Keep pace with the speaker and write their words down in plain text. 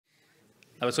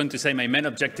I was going to say my main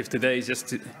objective today is just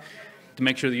to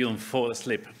make sure that you don't fall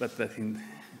asleep, but I think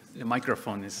the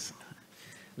microphone is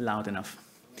loud enough.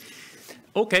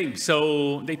 Okay,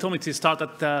 so they told me to start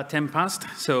at 10 past,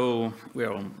 so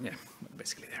we're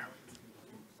basically there.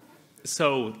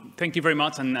 So thank you very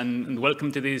much, and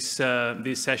welcome to this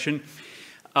this session.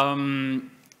 I'm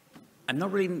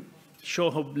not really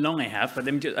sure how long I have, but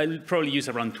I'll probably use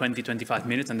around 20-25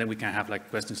 minutes, and then we can have like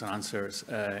questions and answers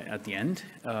at the end.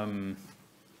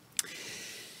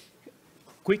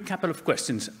 Quick couple of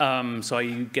questions, so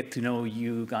I get to know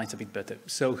you guys a bit better.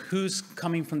 So who's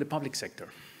coming from the public sector?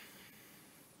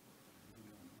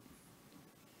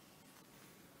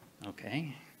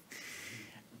 Okay.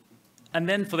 And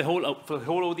then for the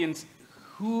whole audience,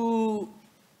 who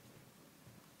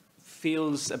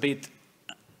feels a bit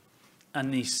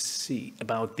uneasy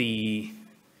about the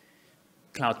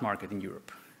cloud market in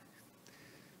Europe?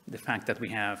 The fact that we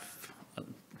have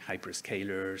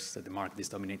hyperscalers, that the market is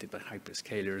dominated by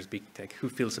hyperscalers, big tech. Who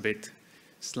feels a bit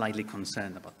slightly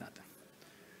concerned about that?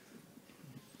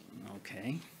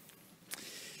 Okay.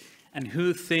 And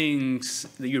who thinks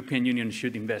the European Union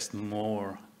should invest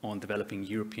more on developing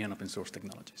European open source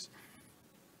technologies?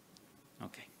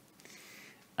 Okay.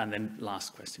 And then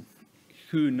last question.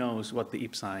 Who knows what the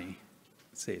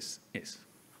IPCEI-CIS is?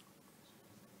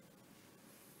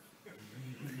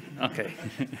 Okay.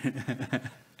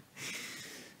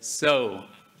 So,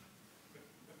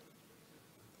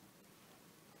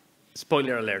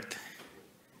 spoiler alert.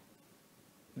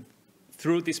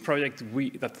 Through this project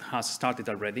that has started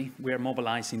already, we are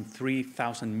mobilizing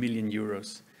 3,000 million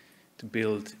euros to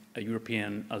build a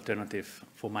European alternative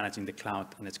for managing the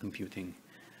cloud and its computing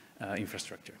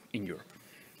infrastructure in Europe.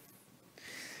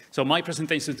 So my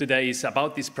presentation today is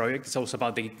about this project. It's also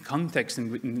about the context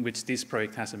in which this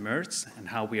project has emerged and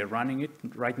how we are running it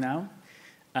right now,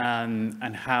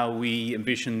 and how we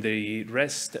envision the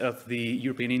rest of the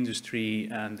European industry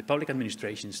and the public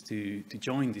administrations to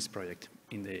join this project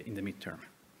in the midterm.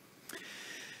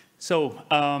 So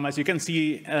as you can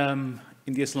see in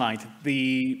this slide,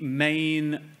 the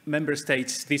main member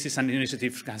states, this is an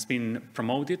initiative that has been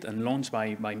promoted and launched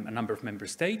by a number of member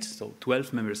states, so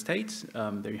 12 member states.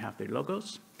 There you have their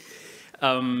logos.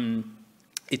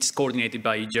 It's coordinated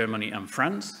by Germany and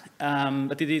France,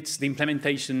 but the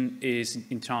implementation is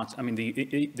in charge, I mean,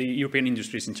 the European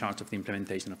industry is in charge of the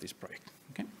implementation of this project.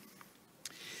 Okay?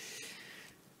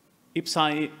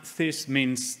 IPCEI-CIS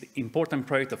means the important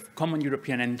project of common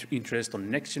European interest on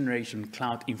next generation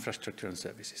cloud infrastructure and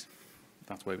services.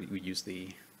 That's why we use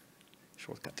the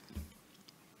shortcut.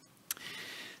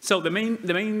 So the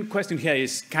main question here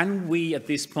is, can we at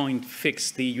this point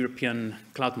fix the European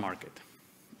cloud market?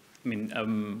 I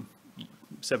mean,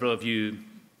 several of you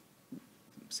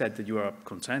said that you are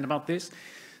concerned about this.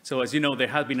 So as you know, there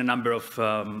have been a number of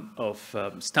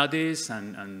studies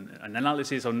and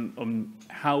analysis on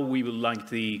how we would like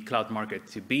the cloud market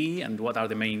to be and what are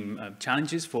the main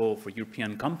challenges for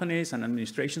European companies and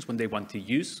administrations when they want to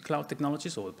use cloud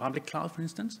technologies or public cloud, for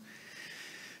instance.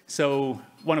 So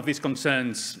one of these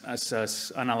concerns,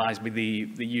 as analyzed with the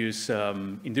use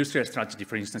industrial strategy,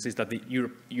 for instance, is that the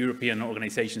European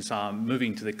organizations are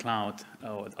moving to the cloud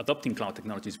or adopting cloud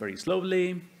technologies very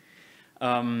slowly.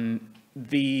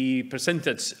 The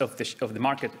percentage of the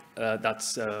market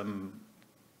that's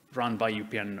run by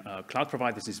European cloud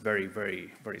providers is very,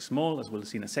 very, very small, as we'll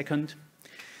see in a second.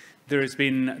 There's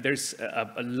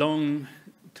a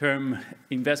long-term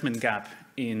investment gap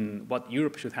in what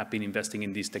Europe should have been investing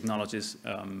in these technologies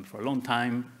for a long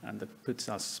time, and that puts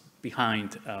us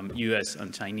behind US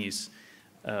and Chinese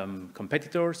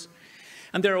competitors.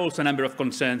 And there are also a number of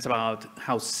concerns about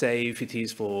how safe it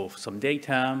is for some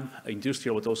data,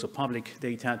 industrial but also public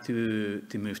data,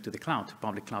 to move to the cloud,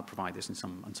 public cloud providers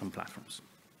on some platforms.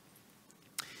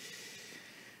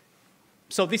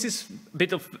 So this is a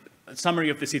bit of a summary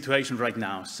of the situation right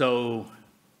now. So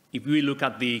if we look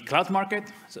at the cloud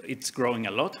market, so it's growing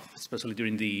a lot, especially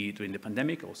during the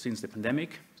pandemic or since the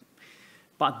pandemic.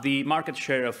 But the market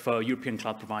share of European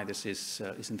cloud providers is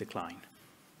in decline.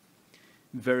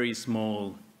 Very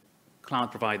small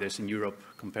cloud providers in Europe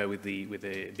compared with the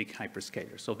big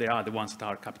hyperscalers. So they are the ones that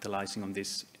are capitalizing on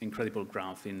this incredible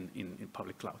growth in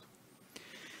public cloud.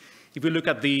 If we look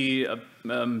at the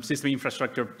system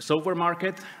infrastructure software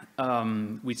market,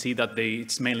 we see that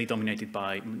it's mainly dominated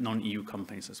by non-EU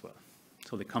companies as well.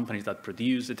 So the companies that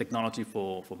produce the technology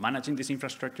for managing this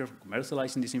infrastructure, for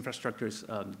commercializing these infrastructures,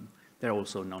 they're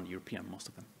also non-European, most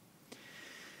of them.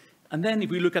 And then if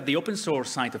we look at the open source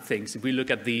side of things, if we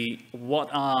look at what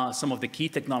are some of the key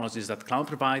technologies that cloud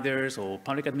providers or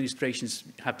public administrations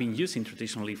have been using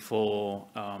traditionally for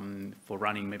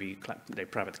running maybe their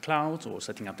private clouds or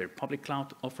setting up their public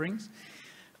cloud offerings,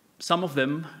 some of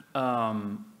them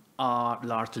are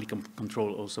largely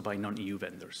controlled also by non-EU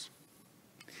vendors.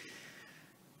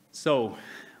 So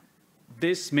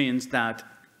this means that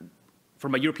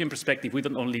from a European perspective, we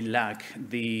don't only lack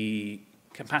the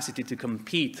capacity to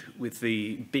compete with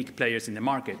the big players in the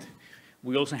market.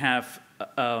 We also have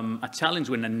a challenge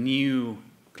when a new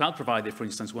cloud provider, for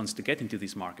instance, wants to get into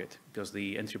this market because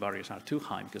the entry barriers are too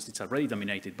high, because it's already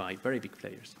dominated by very big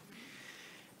players.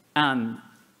 And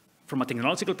from a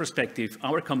technological perspective,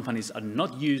 our companies are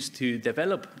not used to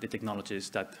develop the technologies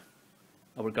that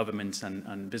our governments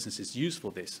and businesses use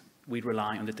for this. We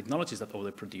rely on the technologies that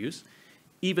others produce.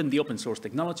 Even the open source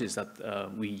technologies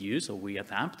that we use or we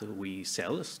adapt or we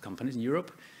sell as companies in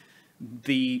Europe,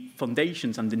 the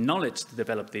foundations and the knowledge to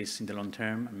develop this in the long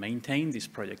term and maintain these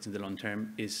projects in the long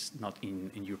term is not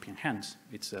in European hands.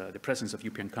 It's the presence of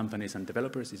European companies and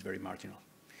developers is very marginal.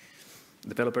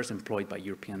 Developers employed by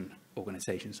European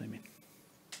organizations, I mean.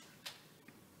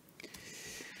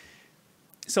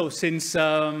 So since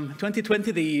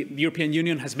 2020, the European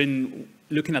Union has been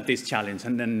looking at this challenge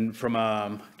and then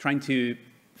from trying to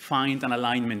find an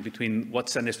alignment between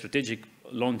what's a strategic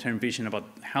long-term vision about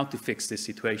how to fix this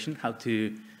situation, how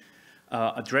to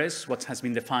address what has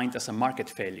been defined as a market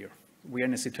failure. We are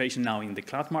in a situation now in the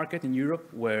cloud market in Europe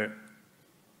where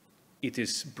it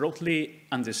is broadly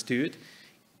understood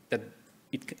that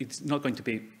it's not going to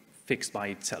be fixed by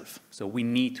itself. So we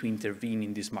need to intervene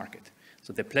in this market.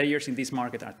 So the players in this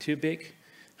market are too big.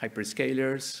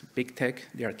 Hyperscalers, big tech,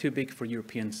 they are too big for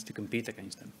Europeans to compete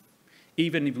against them.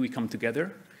 Even if we come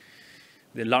together,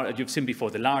 you've seen before,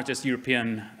 the largest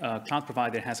European cloud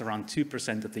provider has around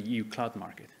 2% of the EU cloud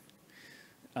market.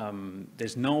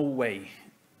 There's no way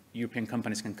European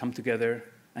companies can come together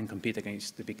and compete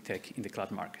against the big tech in the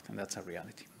cloud market, and that's a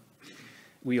reality.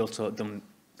 We also don't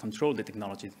control the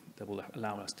technology that will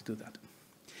allow us to do that.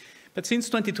 But since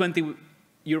 2020,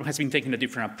 Europe has been taking a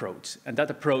different approach, and that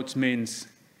approach means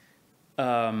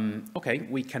okay,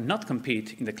 we cannot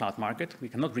compete in the cloud market. We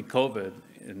cannot recover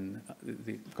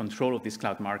the control of this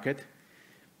cloud market,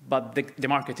 but the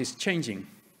market is changing.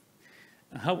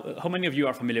 How many of you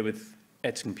are familiar with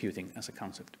edge computing as a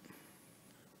concept?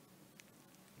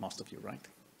 Most of you, right?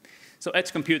 So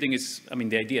edge computing is, I mean,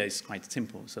 the idea is quite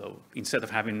simple. So instead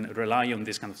of rely on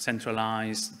this kind of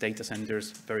centralized data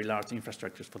centers, very large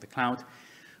infrastructures for the cloud,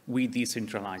 we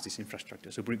decentralize this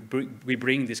infrastructure. So we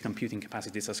bring these computing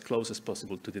capacities as close as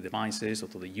possible to the devices or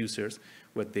to the users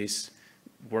where these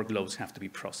workloads have to be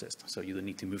processed. So you don't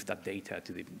need to move that data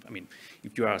to the, I mean,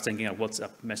 if you are sending a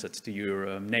WhatsApp message to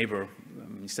your neighbor,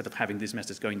 instead of having this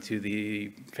message going to the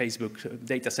Facebook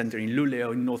data center in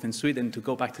Luleå in northern Sweden to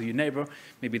go back to your neighbor,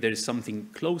 maybe there is something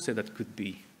closer that could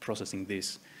be processing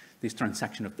this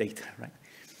transaction of data, right?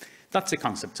 That's the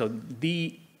concept. So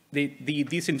the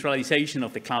decentralization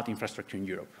of the cloud infrastructure in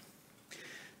Europe.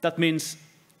 That means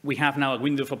we have now a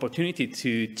window of opportunity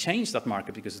to change that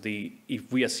market because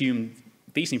if we assume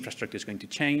this infrastructure is going to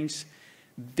change,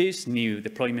 these new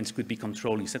deployments could be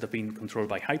controlled, instead of being controlled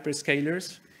by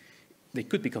hyperscalers, they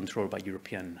could be controlled by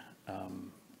European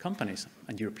companies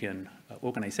and European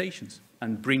organizations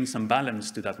and bring some balance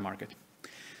to that market.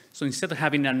 So instead of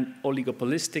having an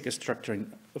oligopolistic structure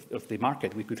of the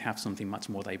market, we could have something much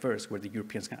more diverse where the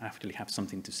Europeans can actually have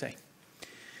something to say.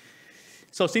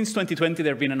 So since 2020,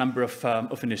 there have been a number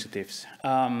of initiatives.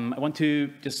 I want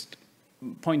to just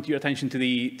point your attention to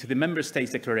the member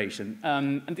states declaration.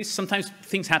 And this sometimes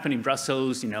things happen in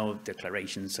Brussels, you know,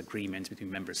 declarations, agreements between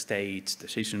member states,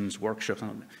 decisions, workshops,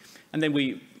 and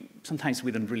then sometimes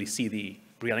we don't really see the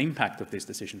real impact of these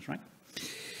decisions, right?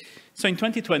 So in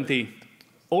 2020,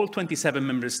 all 27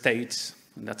 member states,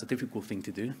 and that's a difficult thing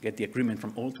to do, get the agreement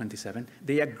from all 27,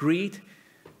 they agreed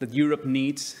that Europe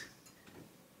needs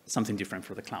something different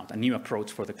for the cloud, a new approach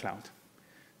for the cloud.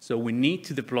 So we need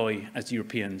to deploy as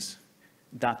Europeans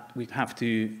that we have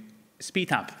to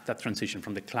speed up that transition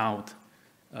from the cloud,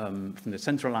 from the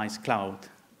centralized cloud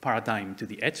paradigm to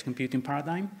the edge computing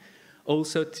paradigm,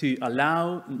 also to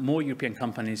allow more European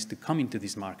companies to come into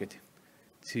this market,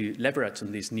 to leverage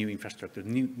on this new infrastructure,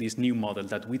 this new model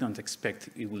that we don't expect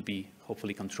it will be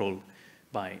hopefully controlled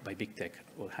by big tech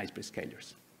or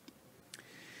hyperscalers.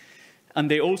 And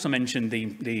they also mentioned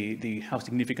how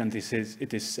significant this is.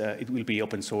 It will be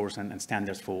open source and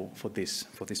standards for this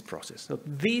process. So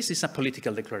this is a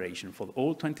political declaration for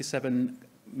all 27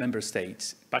 member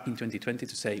states back in 2020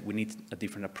 to say we need a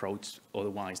different approach,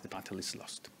 otherwise the battle is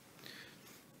lost.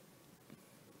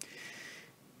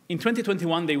 In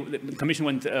 2021, the Commission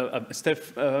went a step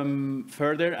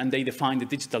further, and they defined the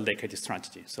digital decade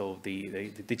strategy, so the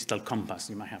digital compass.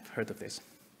 You might have heard of this.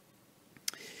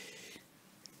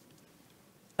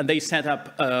 And they set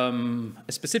up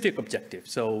a specific objective.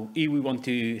 So if we want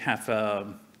to have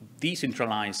a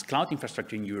decentralized cloud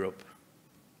infrastructure in Europe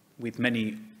with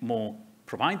many more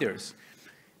providers,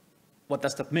 what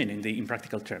does that mean in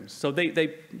practical terms? So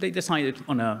they decided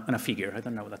on a figure. I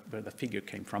don't know where the figure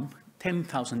came from.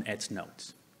 10,000 edge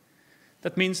nodes.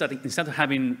 That means that instead of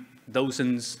having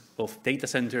dozens of data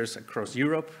centers across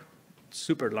Europe,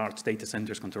 super large data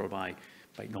centers controlled by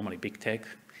normally big tech,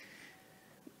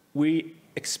 we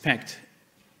expect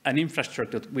an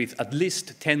infrastructure with at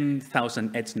least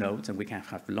 10,000 edge nodes, and we can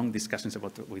have long discussions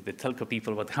with the telco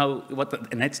people about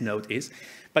what an edge node is,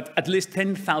 but at least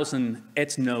 10,000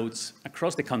 edge nodes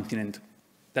across the continent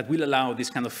that will allow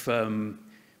this kind of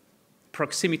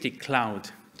proximity cloud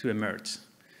to emerge.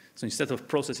 So instead of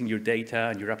processing your data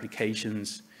and your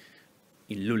applications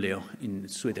in Luleå, in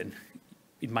Sweden,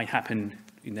 it might happen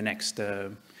in the next,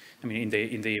 in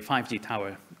the 5G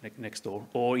tower next door,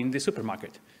 or in the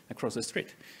supermarket across the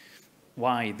street.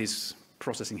 Why this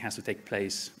processing has to take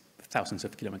place thousands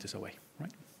of kilometers away,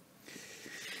 right?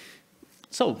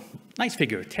 So, nice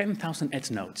figure, 10,000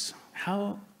 edge nodes.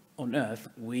 How on earth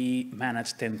we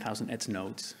manage 10,000 edge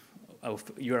nodes?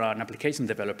 If you're an application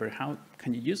developer, how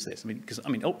can you use this? Because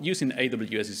using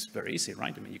AWS is very easy,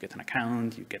 right? You get an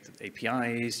account, you get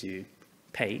APIs, you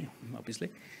pay, obviously.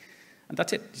 And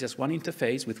that's it, just one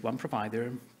interface with one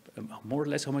provider, a more or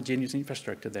less homogeneous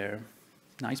infrastructure there,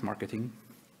 nice marketing.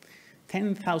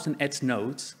 10,000 edge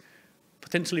nodes,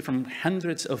 potentially from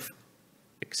hundreds of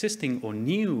existing or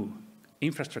new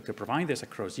infrastructure providers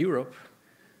across Europe.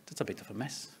 That's a bit of a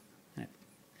mess. Yeah.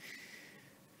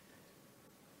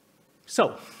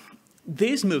 So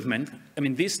this movement,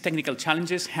 these technical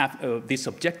challenges these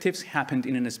objectives happened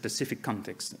in a specific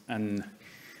context. And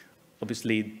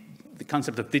obviously, the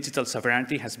concept of digital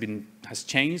sovereignty has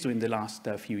changed in the last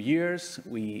few years.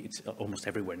 It's almost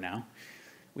everywhere now.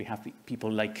 We have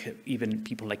even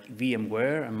people like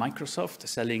VMware and Microsoft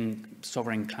selling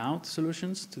sovereign cloud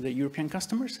solutions to the European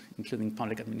customers, including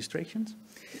public administrations.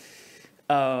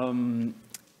 At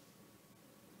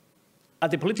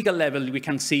the political level, we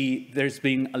can see there's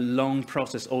been a long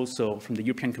process also from the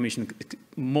European Commission,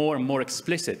 more and more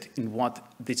explicit in what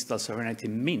digital sovereignty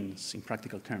means in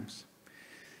practical terms.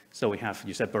 So we have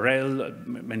Josep Borrell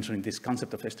mentioning this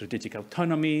concept of strategic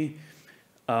autonomy.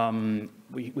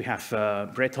 We have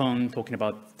Breton talking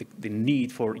about the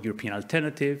need for European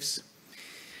alternatives.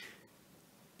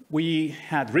 We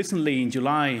had recently in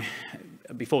July,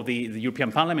 before the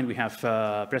European Parliament, we have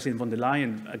President von der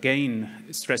Leyen again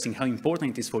stressing how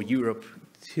important it is for Europe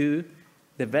to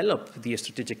develop the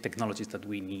strategic technologies that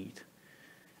we need.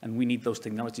 And we need those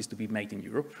technologies to be made in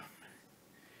Europe.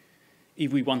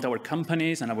 If we want our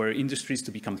companies and our industries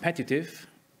to be competitive,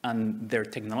 and their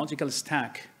technological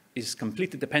stack is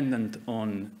completely dependent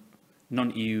on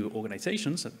non-EU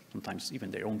organizations, sometimes even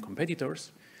their own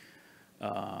competitors,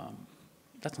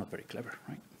 that's not very clever,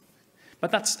 right?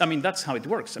 But that's how it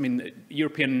works.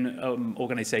 European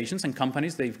organizations and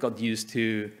companies, they've got used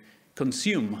to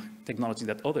consume technology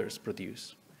that others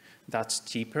produce. That's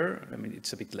cheaper.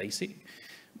 It's a bit lazy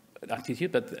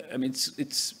attitude, but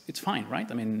it's fine, right?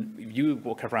 If you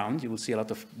walk around, you will see a lot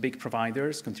of big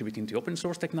providers contributing to open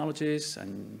source technologies,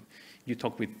 and you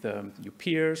talk with your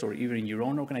peers or even in your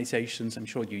own organizations. I'm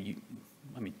sure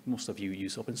most of you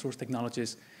use open source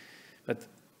technologies, but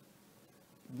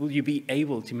will you be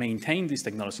able to maintain these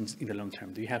technologies in the long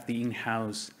term? Do you have the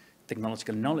in-house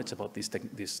technological knowledge about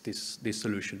these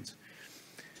solutions?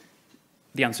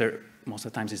 The answer most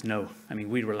of the times is no.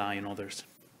 We rely on others.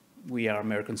 We are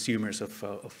mere consumers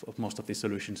of most of the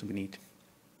solutions we need.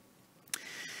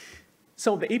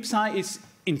 So the IPCEI is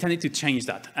intended to change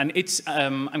that. And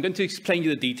I'm going to explain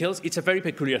you the details. It's a very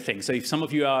peculiar thing. So if some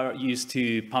of you are used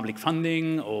to public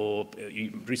funding or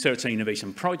research and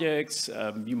innovation projects,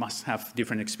 you must have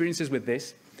different experiences with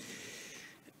this.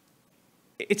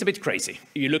 It's a bit crazy.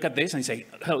 You look at this and you say,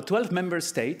 12 member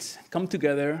states come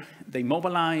together, they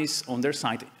mobilize on their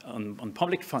side on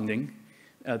public funding,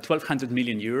 1,200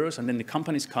 million euros, and then the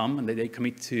companies come and they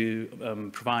commit to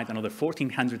provide another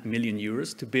 1,400 million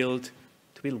euros to build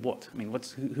what?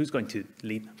 Who's going to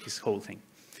lead this whole thing?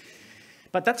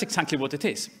 But that's exactly what it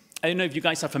is. I don't know if you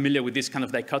guys are familiar with this kind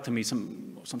of dichotomy.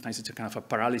 Sometimes it's a kind of a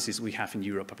paralysis we have in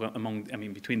Europe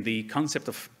between the concept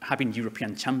of having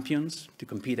European champions to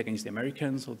compete against the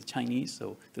Americans or the Chinese.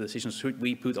 So the decision, should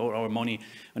we put all our money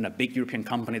on a big European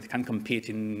company that can compete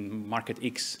in market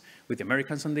X with the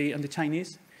Americans and the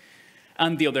Chinese?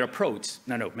 And the other approach,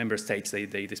 no, member states,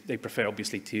 they prefer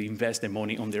obviously to invest their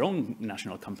money on their own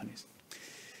national companies.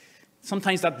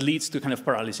 Sometimes that leads to kind of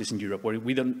paralysis in Europe, where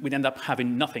we end up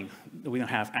having nothing. We don't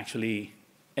have actually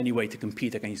any way to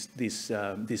compete against these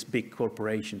big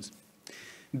corporations.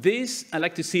 This, I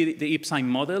like to see the IPCEI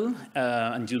model,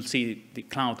 and you'll see the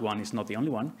cloud one is not the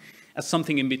only one, as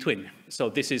something in between. So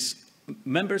this is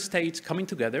member states coming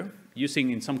together, using,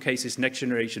 in some cases, next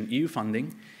generation EU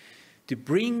funding, to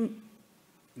bring,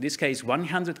 in this case,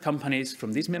 100 companies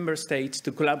from these member states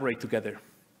to collaborate together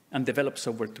and develop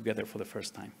software together for the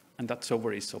first time. And that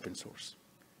software is open source.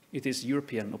 It is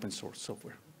European open source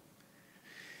software.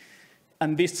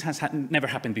 And this has never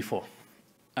happened before.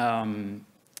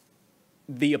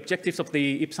 The objectives of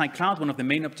the IPCEI Cloud, one of the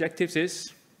main objectives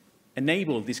is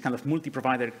enable this kind of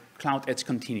multi-provider cloud-edge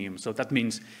continuum. So that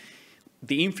means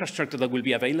the infrastructure that will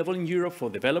be available in Europe for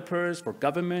developers, for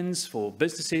governments, for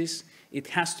businesses, it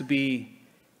has to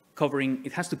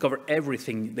cover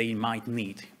everything they might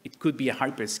need. It could be a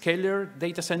hyperscaler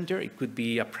data center, it could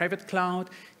be a private cloud,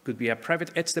 it could be a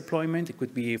private edge deployment, it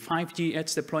could be a 5G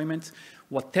edge deployment,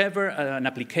 whatever an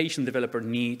application developer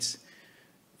needs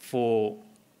for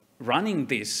running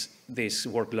these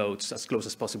workloads as close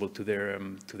as possible to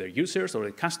their users or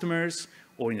their customers,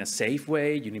 or in a safe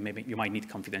way. You might need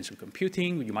confidential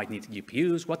computing, you might need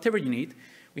GPUs, whatever you need.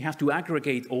 We have to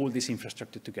aggregate all this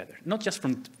infrastructure together, not just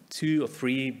from 2 or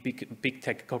 3 big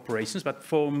tech corporations, but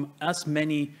from as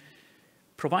many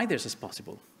providers as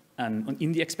possible. And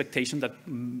in the expectation that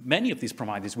many of these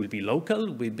providers will be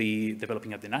local, will be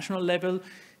developing at the national level,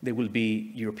 they will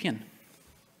be European.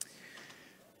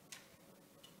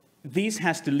 This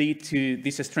has to lead to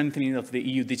this strengthening of the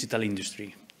EU digital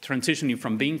industry, transitioning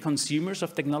from being consumers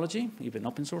of technology, even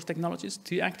open source technologies,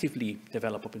 to actively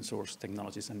develop open source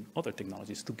technologies and other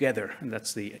technologies together. And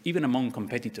that's even among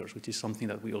competitors, which is something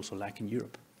that we also lack in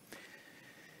Europe.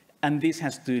 And this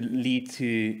has to lead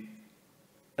to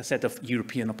a set of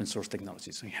European open source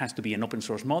technologies. So it has to be an open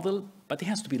source model, but it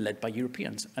has to be led by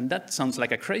Europeans. And that sounds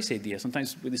like a crazy idea.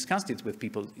 Sometimes we discussed it with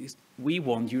people. We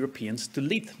want Europeans to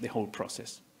lead the whole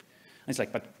process. And it's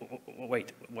like, but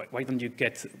wait, why don't you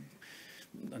get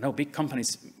big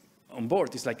companies on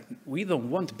board? It's like, we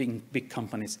don't want big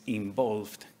companies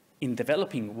involved in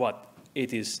developing what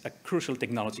it is a crucial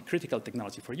technology, critical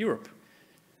technology for Europe.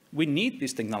 We need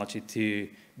this technology to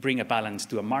bring a balance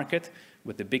to a market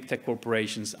where the big tech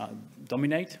corporations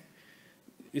dominate.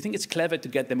 You think it's clever to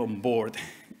get them on board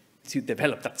to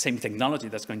develop that same technology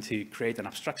that's going to create an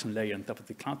abstraction layer on top of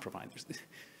the cloud providers? It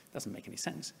doesn't make any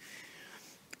sense.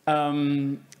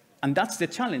 And that's the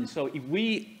challenge. So if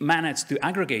we manage to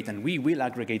aggregate, and we will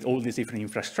aggregate all this different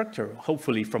infrastructure,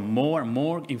 hopefully from more and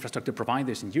more infrastructure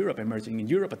providers in Europe, emerging in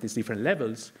Europe at these different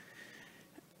levels,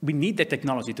 we need the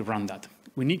technology to run that.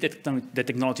 We need the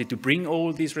technology to bring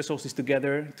all these resources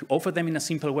together, to offer them in a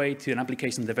simple way to an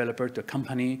application developer, to a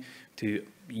company, to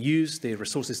use the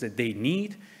resources that they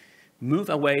need, move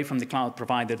away from the cloud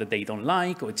provider that they don't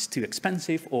like, or it's too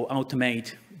expensive, or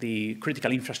automate the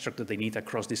critical infrastructure they need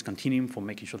across this continuum for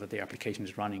making sure that their application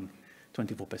is running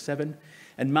 24/7,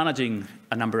 and managing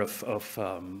a number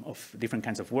of different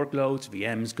kinds of workloads,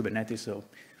 VMs, Kubernetes, so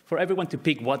for everyone to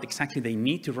pick what exactly they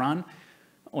need to run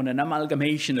on an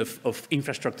amalgamation of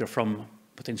infrastructure from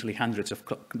potentially hundreds of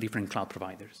different cloud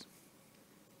providers.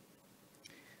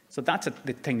 So that's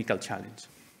the technical challenge.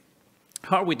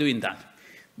 How are we doing that?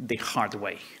 The hard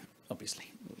way,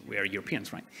 obviously. We are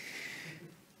Europeans, right?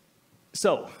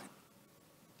 So,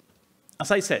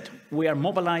 as I said, we are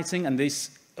mobilizing, and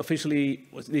this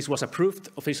was approved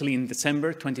officially in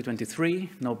December 2023.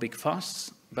 No big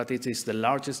fuss, but it is the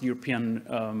largest European,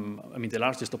 the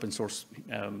largest open source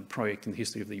project in the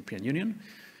history of the European Union.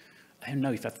 I don't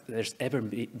know if there's ever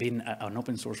been an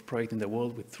open source project in the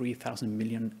world with 3,000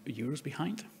 million euros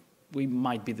behind. We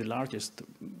might be the largest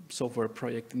software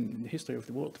project in the history of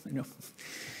the world,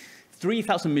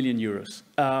 3,000 million euros.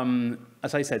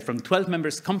 As I said, from 12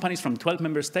 companies from 12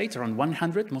 member states, around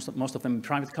 100, most of them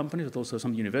private companies, but also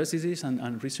some universities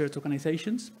and research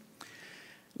organizations,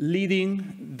 leading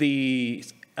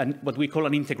what we call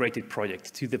an integrated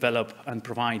project to develop and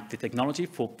provide the technology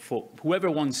for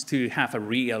whoever wants to have a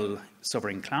real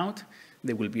sovereign cloud.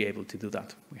 They will be able to do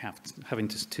that. We have having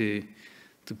to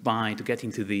get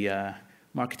into the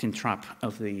marketing trap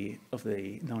of the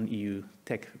non-EU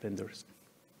tech vendors.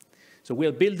 So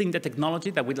we're building the technology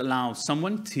that would allow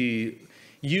someone to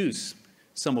use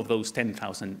some of those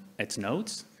 10,000 edge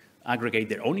nodes, aggregate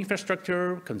their own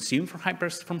infrastructure, consume from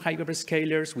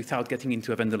hyperscalers without getting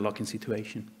into a vendor lock-in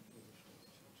situation.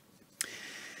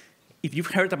 If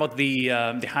you've heard about the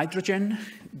hydrogen,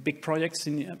 big projects,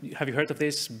 have you heard of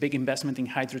this big investment in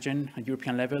hydrogen at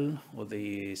European level, or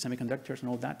the semiconductors and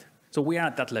all that? So we are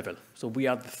at that level. So we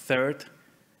are the third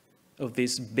of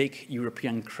these big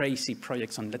European crazy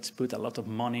projects, and let's put a lot of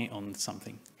money on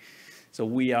something. So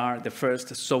we are the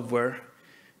first software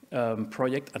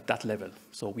project at that level.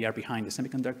 So we are behind the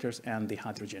semiconductors and the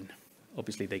hydrogen.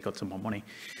 Obviously, they got some more money,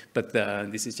 but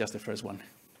this is just the first one.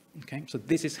 Okay, so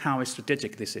this is how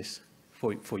strategic this is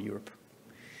for Europe.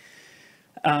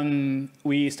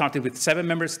 We started with 7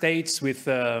 member states with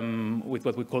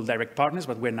what we call direct partners,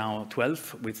 but we're now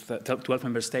 12 with 12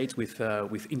 member states with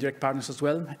indirect partners as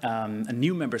well. And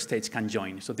new member states can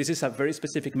join. So this is a very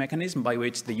specific mechanism by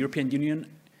which the European Union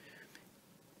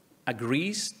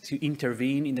agrees to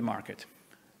intervene in the market.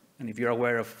 And if you're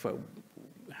aware of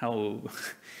how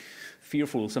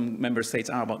fearful some member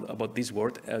states are about this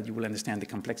word, you will understand the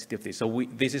complexity of this. So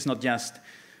this is not just,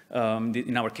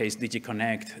 in our case, DG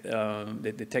Connect,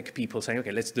 the tech people saying,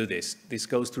 okay, let's do this. This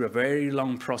goes through a very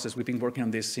long process. We've been working on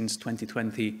this since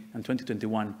 2020 and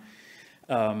 2021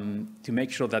 to make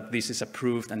sure that this is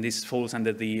approved and this falls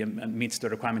under the, meets the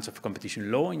requirements of competition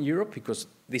law in Europe, because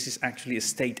this is actually a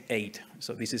state aid.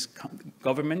 So this is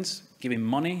governments giving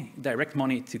money, direct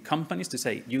money to companies to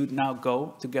say, you now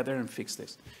go together and fix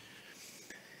this.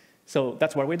 So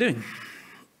that's what we're doing.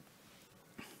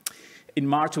 In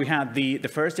March, we had the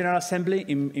first General Assembly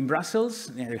in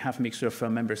Brussels. We have a mixture of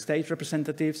member state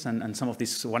representatives and some of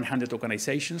these 100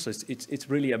 organizations. So it's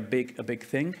really a big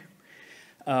thing.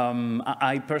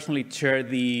 I personally chair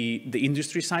the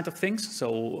industry side of things.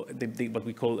 So what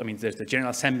we call, I mean, there's the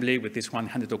General Assembly with these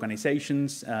 100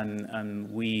 organizations,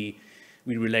 and we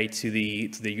relate to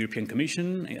the European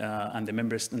Commission and the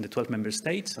members and the 12 member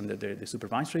states and the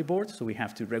supervisory board. So we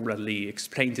have to regularly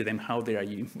explain to them how they are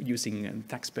using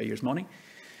taxpayers' money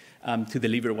to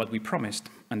deliver what we promised.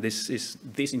 And this is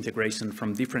this integration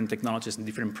from different technologies and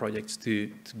different projects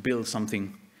to build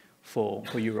something for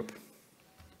Europe.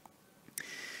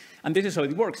 And this is how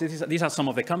it works. These are some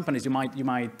of the companies you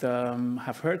might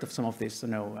have heard of some of this. You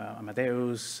know,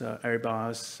 Amadeus,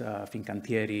 Airbus,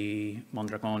 Fincantieri,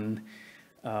 Mondragon,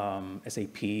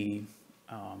 SAP,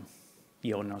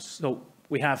 Ionos. So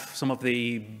we have some of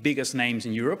the biggest names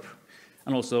in Europe,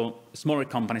 and also smaller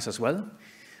companies as well.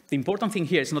 The important thing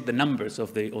here is not the numbers or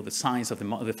the size of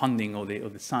the funding or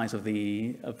the size of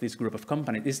this group of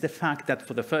companies. It's the fact that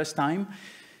for the first time,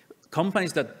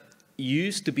 companies that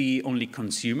used to be only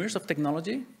consumers of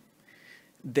technology,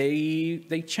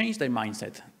 they changed their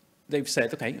mindset. They've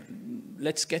said, okay,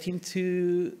 let's get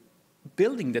into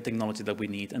building the technology that we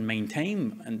need and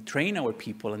maintain and train our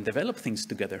people and develop things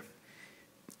together.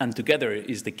 And together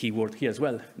is the key word here as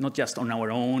well, not just on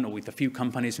our own or with a few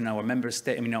companies in our member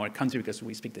state, in our country because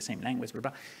we speak the same language. Blah,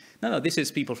 blah. No, this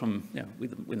is people from,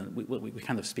 we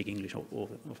kind of speak English, all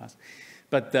of us.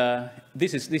 But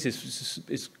this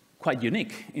is quite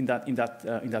unique in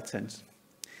that sense.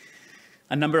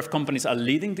 A number of companies are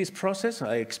leading this process.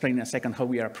 I explain in a second how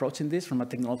we are approaching this from a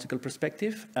technological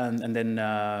perspective. And then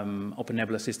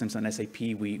OpenNebula Systems and SAP,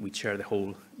 we chair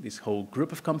this whole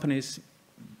group of companies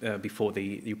before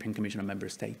the European Commission and member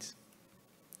states.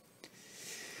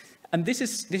 And this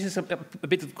is a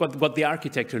bit of what the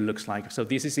architecture looks like. So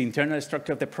this is the internal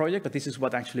structure of the project, but this is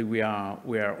what actually we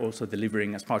are also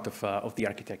delivering as part of the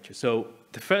architecture. So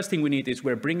the first thing we need is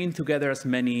we're bringing together as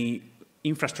many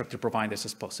infrastructure providers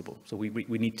as possible. So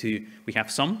we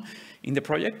have some in the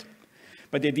project,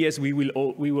 but the idea is we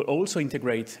will also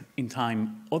integrate in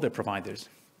time other providers.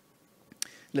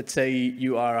 Let's say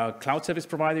you are a cloud service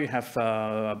provider, you have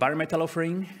a bare metal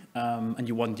offering, and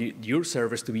you want your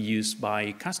service to be used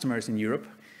by customers in Europe.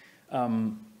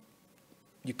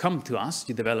 You come to us,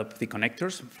 you develop the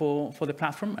connectors for the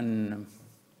platform,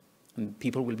 and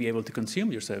people will be able to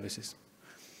consume your services.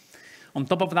 On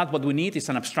top of that, what we need is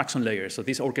an abstraction layer. So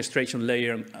this orchestration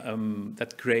layer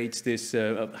that creates this,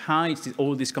 hides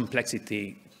all this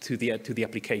complexity to the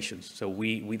applications. So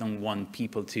we don't want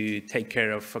people to take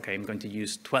care of, okay, I'm going to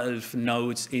use 12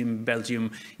 nodes in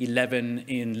Belgium, 11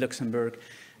 in Luxembourg,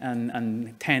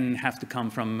 and 10 have to come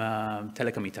from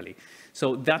Telecom Italy.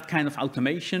 So that kind of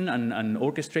automation and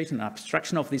orchestration and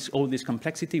abstraction of all this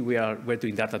complexity, we're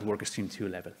doing that at Workstream 2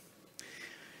 level.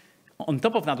 On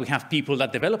top of that, we have people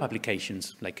that develop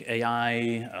applications like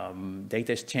AI,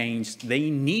 data exchange. They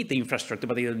need the infrastructure,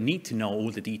 but they don't need to know all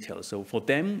the details. So for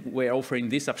them, we're offering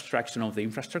this abstraction of the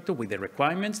infrastructure with the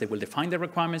requirements. They will define the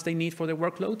requirements they need for their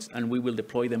workloads, and we will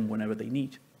deploy them whenever they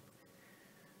need.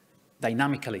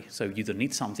 Dynamically, so you don't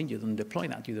need something, you don't deploy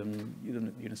that, you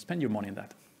don't spend your money on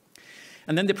that.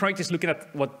 And then the project is looking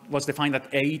at what was defined at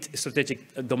 8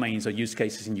 strategic domains or use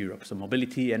cases in Europe. So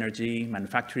mobility, energy,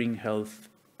 manufacturing, health,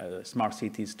 smart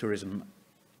cities, tourism,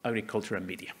 agriculture, and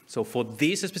media. So for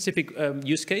this specific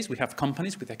use case, we have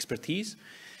companies with expertise.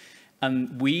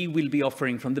 And we will be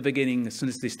offering from the beginning, as soon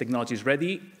as this technology is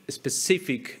ready,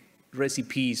 specific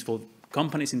recipes for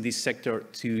companies in this sector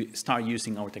to start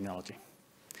using our technology.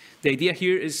 The idea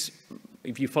here is,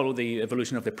 if you follow the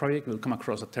evolution of the project, we'll come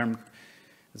across a term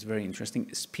that's very interesting,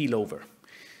 spillover.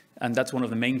 And that's one of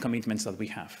the main commitments that we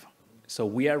have. So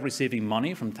we are receiving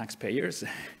money from taxpayers,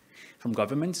 from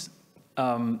governments.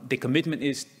 The commitment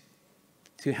is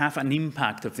to have an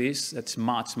impact of this that's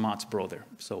much, much broader.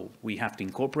 So we have to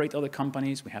incorporate other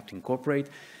companies, we have to incorporate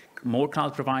more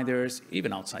cloud providers,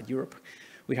 even outside Europe.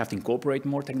 We have to incorporate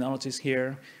more technologies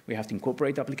here. We have to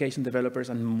incorporate application developers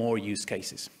and more use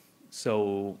cases.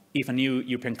 So if a new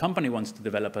European company wants to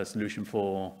develop a solution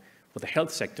for the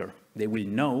health sector, they will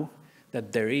know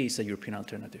that there is a European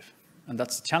alternative. And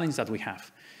that's the challenge that we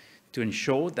have, to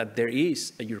ensure that there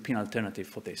is a European alternative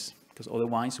for this, because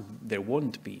otherwise there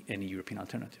won't be any European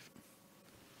alternative.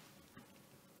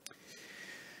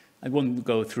 I won't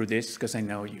go through this because I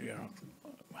know you're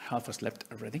half us left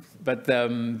already. But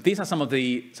these are some of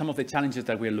the challenges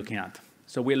that we're looking at.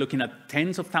 So we're looking at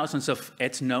tens of thousands of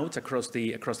edge nodes across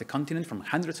the continent from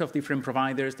hundreds of different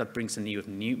providers. That brings a new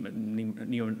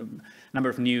number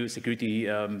of new security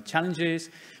challenges.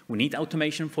 We need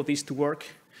automation for this to work.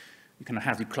 You cannot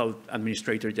have the cloud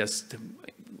administrator just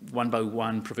one by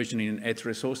one provisioning edge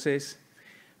resources.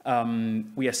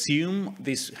 We assume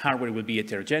this hardware will be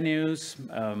heterogeneous.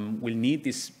 We'll need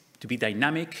this to be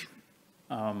dynamic.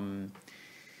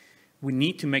 We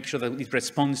need to make sure that it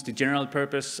responds to general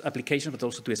purpose applications, but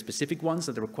also to specific ones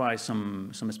that require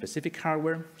some specific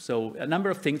hardware. So a number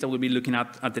of things that we'll be looking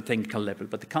at the technical level,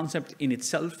 but the concept in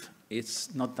itself is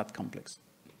not that complex.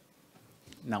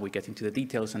 Now we get into the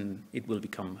details and it will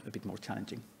become a bit more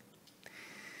challenging.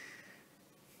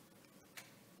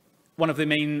 One of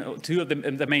the two of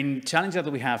the main challenges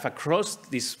that we have across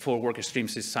these 4 work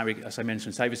streams is, as I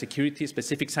mentioned, cybersecurity,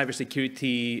 specific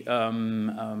cybersecurity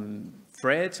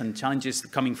threats and challenges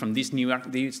coming from this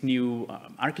new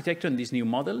architecture and this new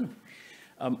model.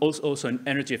 Also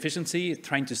energy efficiency,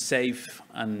 trying to save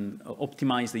and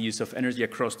optimize the use of energy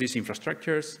across these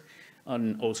infrastructures,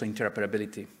 and also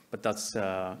interoperability. But that's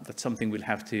something we'll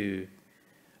have to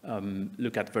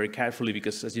look at very carefully,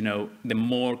 because, as you know, the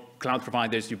more cloud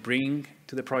providers you bring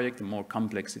to the project, the more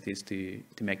complex it is to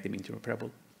make them interoperable.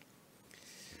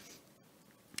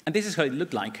 And this is how it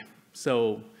looked like.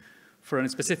 So for a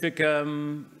specific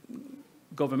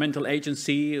governmental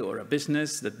agency or a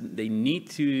business, that they need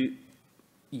to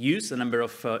use a number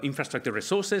of infrastructure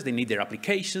resources, they need their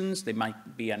applications, they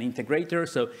might be an integrator.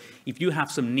 So if you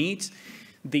have some needs,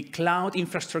 the cloud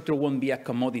infrastructure won't be a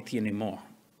commodity anymore,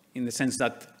 in the sense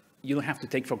that you don't have to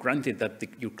take for granted that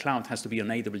your cloud has to be on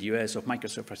AWS or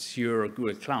Microsoft Azure or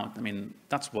Google Cloud. I mean,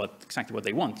 that's exactly what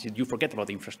they want. You forget about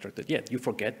the infrastructure. Yet you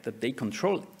forget that they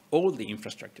control all the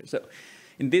infrastructure. So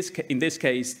in this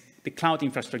case, the cloud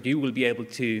infrastructure, you will be able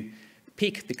to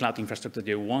pick the cloud infrastructure that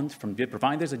you want from the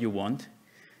providers that you want.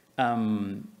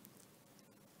 And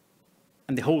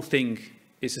the whole thing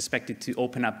is expected to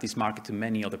open up this market to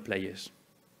many other players,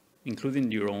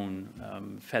 including your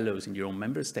own fellows in your own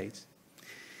member states.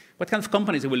 What kind of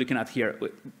companies are we looking at here?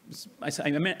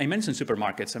 I mentioned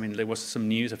supermarkets. I mean, there was some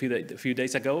news a few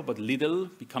days ago about Lidl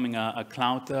becoming a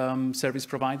cloud service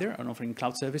provider and offering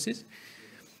cloud services.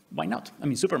 Why not? I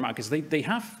mean, supermarkets, they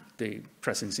have the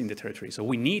presence in the territory. So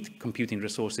we need computing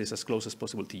resources as close as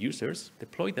possible to users.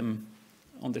 Deploy them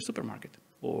on the supermarket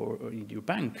or in your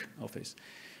bank office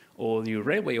or your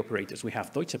railway operators. We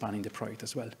have Deutsche Bahn in the project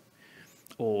as well,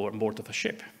 or on board of a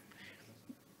ship.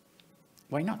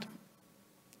 Why not?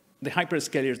 The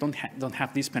hyperscalers don't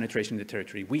have this penetration in the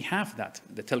territory. We have that.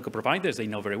 The telco providers, they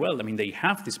know very well. I mean, they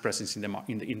have this presence in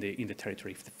the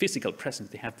territory, the physical presence.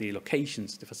 They have the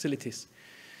locations, the facilities.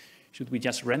 Should we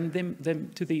just rent them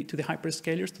to the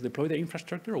hyperscalers to deploy their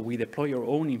infrastructure, or we deploy our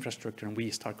own infrastructure and we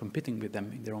start competing with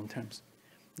them in their own terms?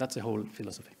 That's the whole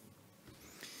philosophy.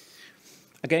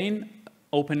 Again,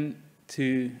 open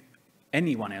to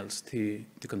anyone else to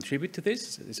contribute to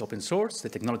this. It's open source. The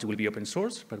technology will be open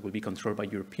source, but will be controlled by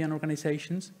European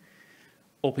organizations.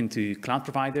 Open to cloud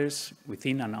providers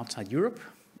within and outside Europe.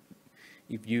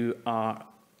 If you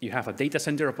have a data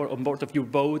center on board of your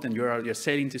boat and you're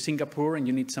sailing to Singapore and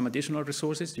you need some additional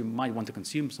resources, you might want to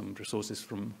consume some resources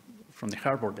from the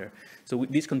harbor there. So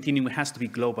this continuum has to be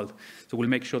global. So we'll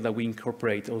make sure that we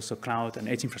incorporate also cloud and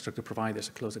edge infrastructure providers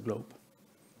across the globe.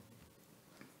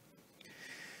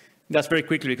 That's very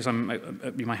quickly because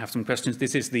you might have some questions.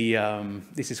 This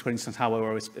is for instance, how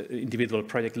our individual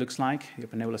project looks like, the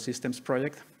OpenNebula Systems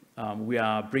project. We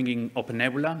are bringing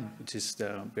OpenNebula, which is,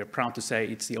 we're proud to say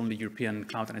it's the only European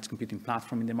cloud and edge computing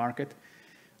platform in the market.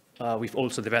 We've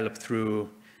also developed through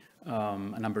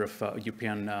a number of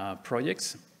European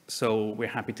projects. So we're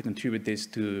happy to contribute this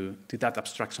to that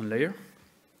abstraction layer.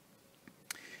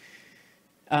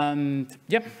 And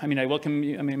yeah, I mean, I welcome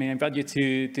you. I mean, I invite you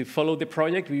to follow the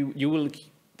project.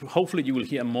 Hopefully you will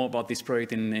hear more about this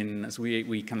project as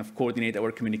we kind of coordinate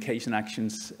our communication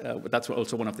actions. That's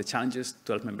also one of the challenges,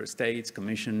 12 member states,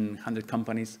 commission, 100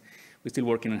 companies. We're still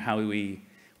working on how we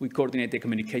coordinate the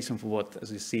communication for what,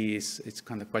 as you see, it's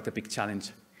kind of quite a big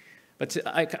challenge. But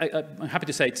I'm happy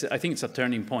to say I think it's a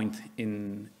turning point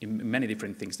in many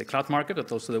different things. The cloud market, but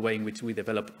also the way in which we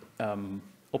develop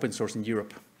open source in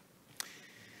Europe.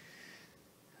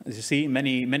 As you see,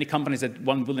 many companies that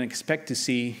one wouldn't expect to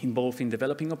see involved in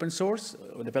developing open source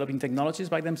or developing technologies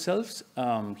by themselves.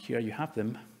 Here you have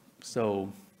them.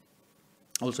 So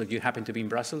also, if you happen to be in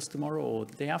Brussels tomorrow or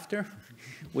the day after,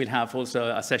 we'll have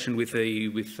also a session with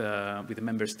the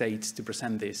member states to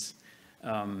present this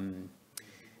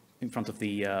in front of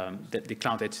the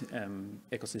cloud edge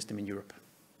ecosystem in Europe.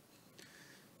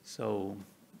 So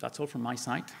that's all from my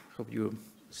side. Hope you're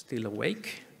still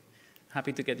awake.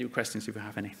 Happy to get your questions if you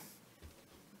have any.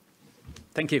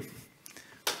 Thank you.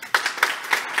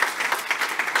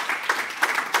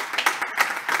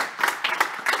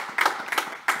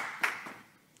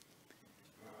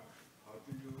 How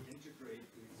do you integrate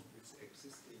this with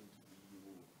existing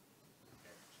EU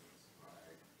actions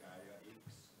like Gaia-X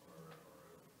or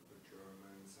the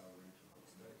German sovereign cloud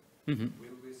state? Mm-hmm.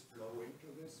 Will this flow into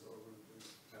this or will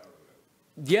this parallel?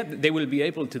 Yeah, they will be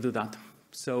able to do that.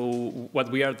 So what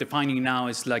we are defining now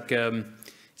is like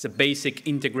it's a basic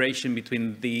integration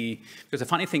between because the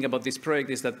funny thing about this project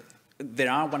is that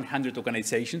there are 100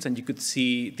 organizations, and you could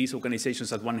see these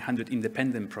organizations as 100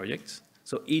 independent projects.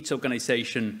 So each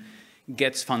organization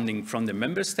gets funding from the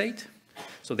member state.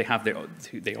 So they have their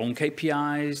own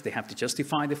KPIs, they have to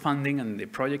justify the funding and the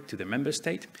project to the member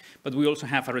state. But we also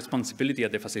have a responsibility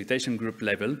at the facilitation group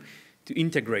level to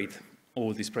integrate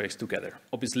all these projects together.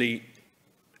 Obviously,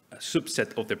 a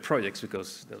subset of the projects,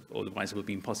 because otherwise it will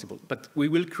be impossible. But we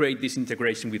will create this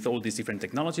integration with all these different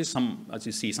technologies. Some, as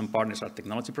you see, some partners are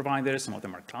technology providers, some of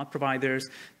them are cloud providers,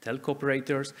 telco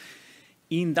operators.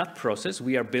 In that process,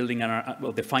 we are building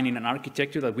defining an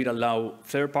architecture that will allow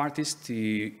third parties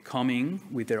to come in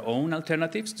with their own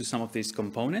alternatives to some of these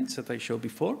components that I showed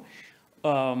before.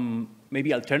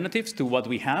 Maybe alternatives to what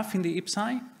we have in the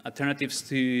IPCEI, alternatives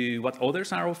to what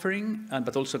others are offering,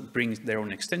 but also bring their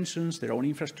own extensions, their own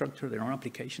infrastructure, their own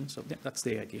applications. So yeah, that's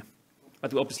the idea.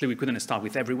 But obviously we couldn't start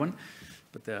with everyone,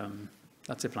 but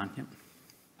that's the plan, yeah.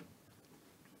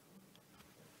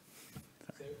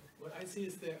 So what I see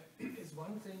is there is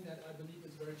one thing that I believe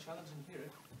is very challenging here,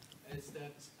 is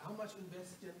that how much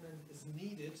investment is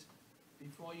needed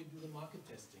before you do the market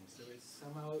testing. So it's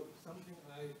somehow something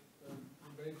I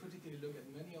very critically look at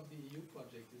many of the EU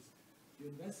projects is you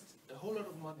invest a whole lot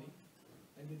of money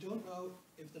and you don't know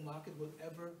if the market will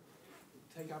ever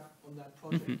take up on that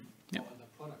project or on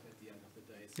that product at the end of the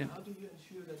day. So how do you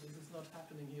ensure that this is not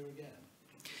happening here again?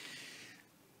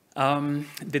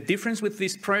 The difference with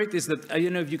this project is that, I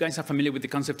don't know if you guys are familiar with the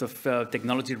concept of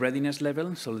technology readiness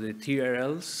level, so the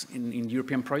TRLs in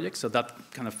European projects. So that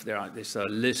kind of, there's a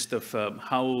list of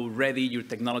how ready your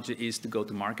technology is to go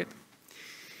to market.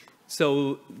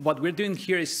 So what we're doing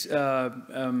here is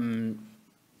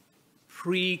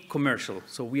pre-commercial.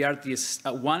 So we are just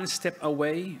one step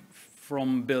away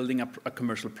from building a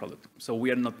commercial product. So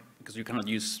we are not, because you cannot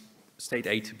use state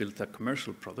aid to build a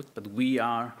commercial product, but we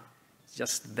are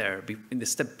just there in the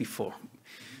step before.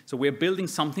 So we're building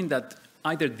something that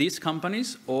either these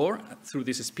companies or through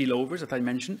these spillovers that I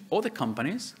mentioned, other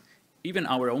companies, even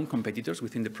our own competitors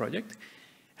within the project,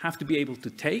 have to be able to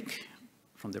take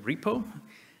from the repo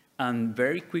and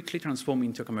very quickly transform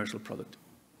into a commercial product.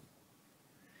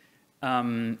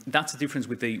 That's the difference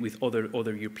with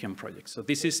other European projects. So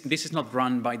this is not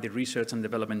run by the research and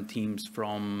development teams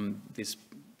from these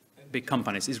big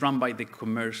companies. It's run by the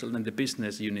commercial and the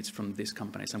business units from these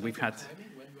companies. And we've had.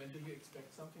 When do you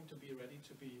expect something to be ready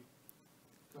to be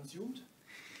consumed?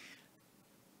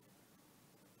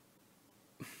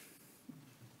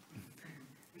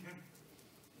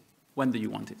 When do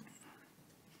you want it?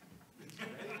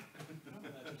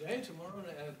 Today, tomorrow,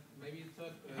 maybe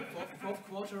fourth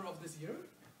quarter of this year?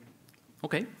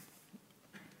 Okay.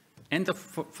 End of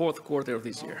fourth quarter of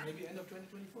this year. Maybe end of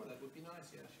 2024, that would be nice,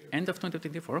 yeah, sure. End of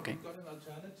 2024, okay. You've got an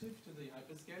alternative to the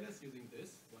hyperscalers using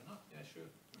this, why not? Yeah, sure.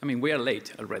 I mean, we are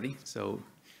late already, so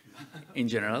in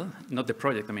general, not the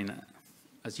project, I mean,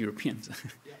 as Europeans.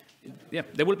 Yeah,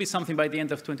 there will be something by the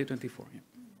end of 2024. Yeah.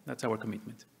 That's our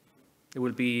commitment. There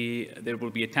will be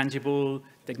a tangible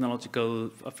technological,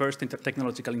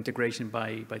 technological integration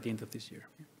by the end of this year.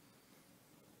 Yeah.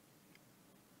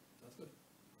 That's good.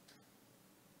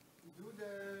 Do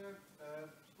the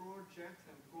projects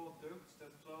and products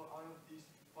that flow out of these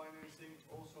financing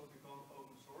also become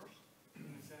open source in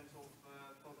the sense of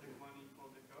public money,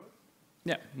 public code?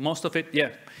 Yeah, most of it,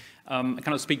 yeah. I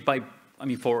cannot speak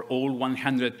for all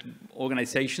 100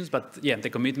 organizations, but yeah, the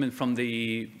commitment from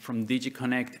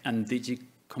DigiConnect and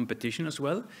DigiCompetition as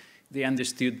well, they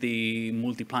understood the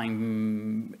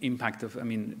multiplying impact of,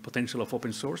 potential of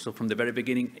open source. So from the very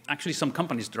beginning, actually some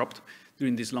companies dropped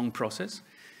during this long process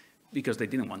because they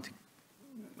didn't want to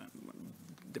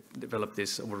develop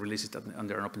this or release it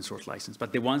under an open source license.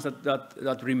 But the ones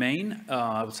that remain,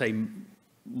 I would say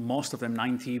most of them,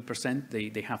 90%,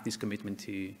 they have this commitment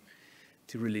to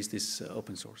release this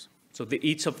open source. So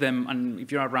each of them, and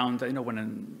if you're around, there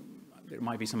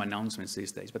might be some announcements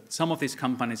these days, but some of these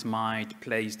companies might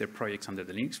place their projects under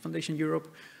the Linux Foundation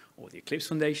Europe or the Eclipse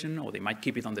Foundation, or they might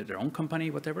keep it under their own company,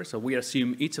 whatever. So we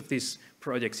assume each of these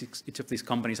projects, each of these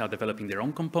companies are developing their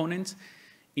own components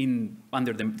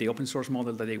under the open source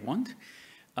model that they want.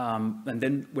 And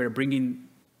then we're bringing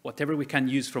whatever we can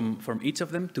use from each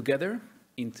of them together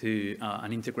into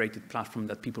an integrated platform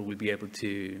that people will be able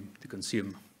to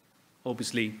consume.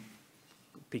 Obviously,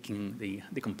 picking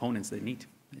the components they need.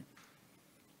 Yeah.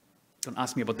 Don't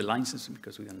ask me about the licenses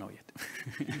because we don't know yet.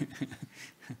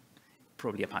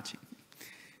 Probably Apache.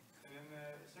 And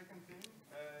then second thing,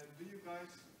 do you guys,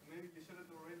 maybe you said it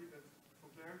already, but for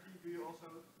clarity, do you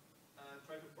also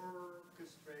try to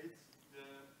orchestrate the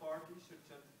parties such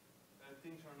that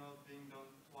things are not being done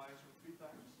twice or 3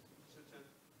 times? Such that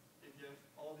if you have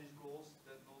all these goals,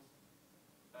 that not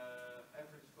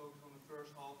efforts focus on the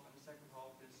first half and the second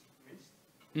half is missed?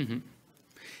 Mm-hmm.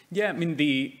 Yeah,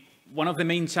 one of the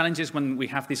main challenges when we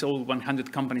have these all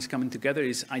 100 companies coming together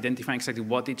is identifying exactly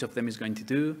what each of them is going to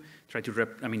do, try to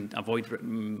avoid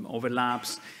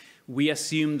overlaps. We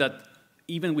assume that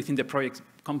even within the project,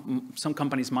 some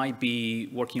companies might be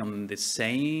working on the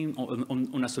same,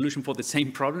 on a solution for the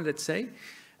same problem, let's say.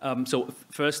 So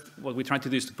first, what we try to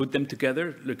do is to put them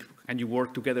together. Look, can you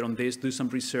work together on this, do some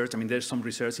research? There's some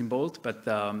research involved, but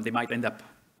they might end up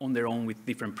on their own with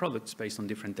different products based on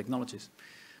different technologies.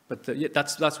 But yeah,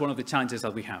 that's one of the challenges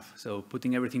that we have. So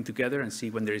putting everything together and see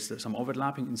when there is some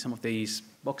overlap in some of these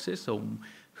boxes. So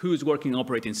who's working on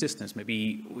operating systems?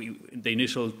 Maybe the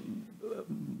initial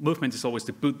movement is always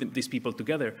to put these people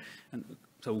together. And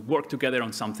so work together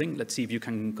on something. Let's see if you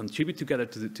can contribute together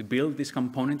to build this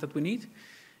component that we need,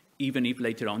 even if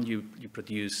later on you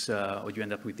produce or you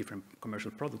end up with different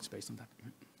commercial products based on that.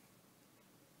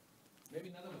 Maybe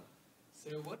another one.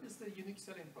 So what is the unique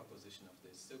selling proposition of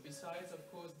this? So besides, of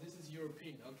course, this is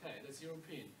European. Okay, that's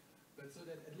European. But so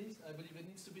that at least I believe it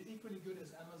needs to be equally good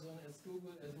as Amazon, as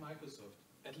Google, as Microsoft,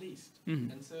 at least.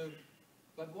 Mm-hmm. And so,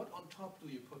 but what on top do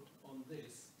you put on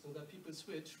this so that people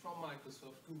switch from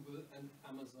Microsoft, Google, and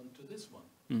Amazon to this one?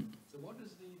 Mm. So what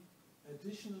is the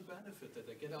additional benefit that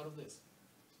they get out of this?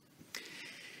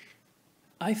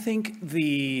 I think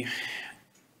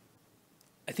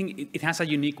it has a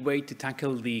unique way to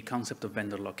tackle the concept of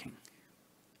vendor locking.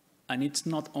 And it's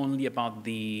not only about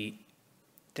the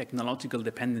technological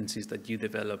dependencies that you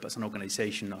develop as an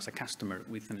organization, as a customer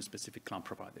within a specific cloud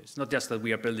provider. It's not just that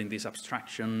we are building this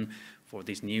abstraction for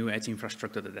this new edge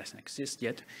infrastructure that doesn't exist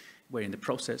yet. We're in the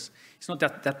process. It's not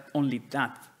that only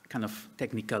that kind of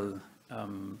technical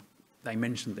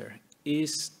dimension there.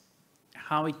 Is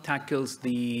how it tackles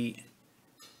the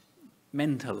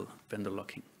mental vendor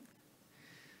locking.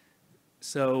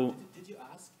 So, did you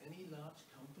ask any large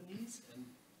companies and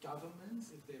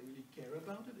governments if they really care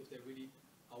about it, if they really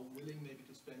are willing maybe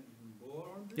to spend even more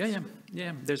on this?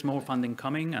 Yeah. There's more funding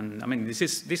coming, and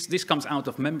this comes out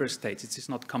of member states. It's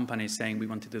not companies saying we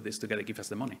want to do this together, give us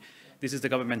the money. Yeah. This is the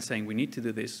government saying we need to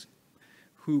do this.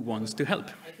 Who wants to help?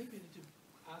 I think we need to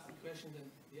ask the question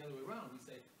then the other way around. We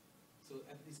say, so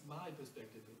at least my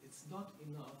perspective, it's not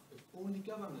enough if only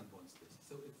government wants this.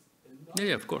 So it's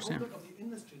yeah, of course, of the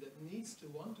industry that needs to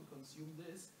want to consume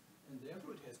this, and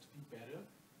therefore it has to be better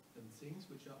than things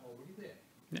which are already there.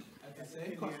 Yeah. At the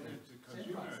same cost. The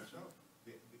consumer itself,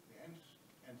 the end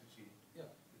entity, the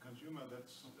consumer,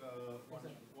 that's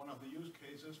one of the use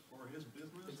cases for his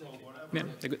business or whatever.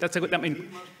 Yeah, that's a good, he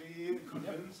must be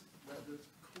convinced that it's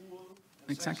cool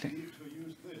and sexy to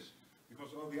use this,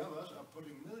 because the others are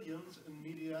putting millions in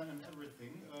media and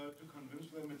everything to convince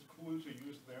them it's cool to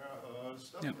use their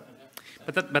stuff. Yeah.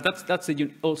 But that's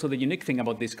also the unique thing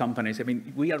about these companies. I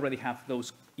mean, we already have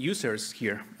those users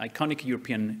here, iconic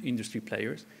European industry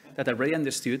players, that already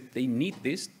understood they need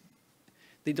this.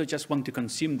 They don't just want to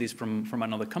consume this from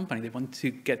another company. They want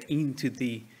to get into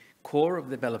the core of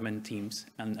development teams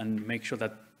and make sure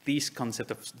that this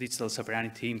concept of digital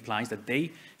sovereignty implies that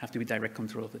they have to be direct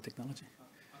control of the technology.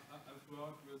 I've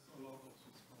worked with a lot of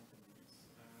these companies,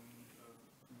 and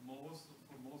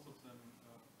for most of them,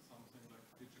 something like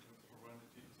digital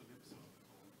sovereignty is a lip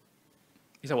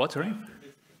service. Is that what, sorry?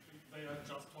 They are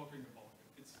just talking about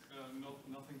it. It's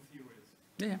nothing serious.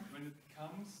 Yeah. When it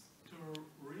comes to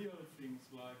real things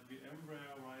like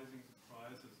VMware rising the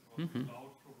prices or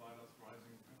cloud providers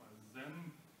rising the prices, then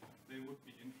they would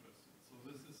be interested. So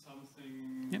this is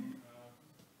something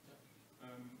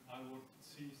I would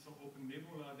see. So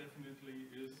OpenNebula definitely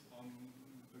is on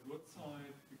the good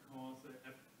side because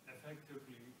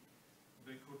effectively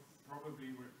they could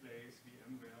probably replace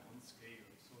VMware on scale.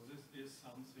 So this is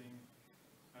something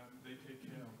they take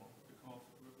care about because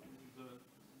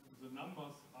the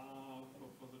numbers are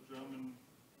for the German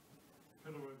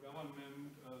federal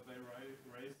government. They raised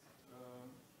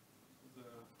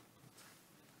the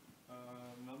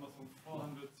numbers from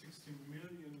 460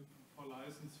 million for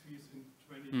license fees in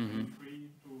 2023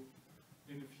 to,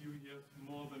 in a few years,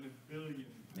 more than $1 billion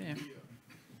a year.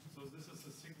 So this is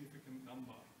a significant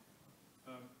number.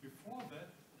 Before that,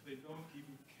 they don't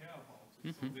even care about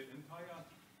it. So the entire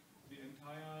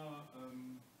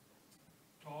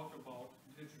talk about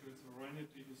digital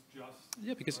sovereignty is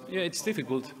just because it's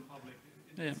difficult. For the public.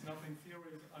 It's nothing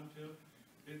serious until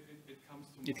it comes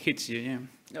to it hits you. Yeah.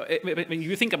 No, when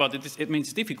you think about it, it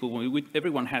means difficult.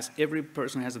 Every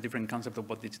person has a different concept of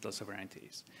what digital sovereignty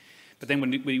is. But then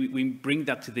when we bring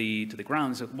that to the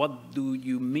ground, so what do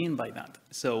you mean by that?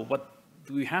 So what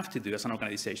do we have to do as an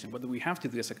organization? What do we have to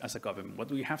do as a government? What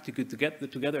do we have to do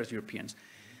together as Europeans?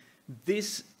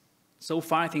 This, so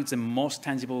far, I think it's the most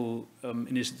tangible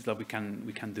initiative that we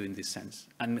can do in this sense,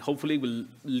 and hopefully will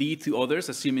lead to others.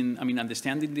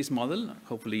 Understanding this model,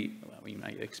 hopefully,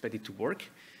 I expect it to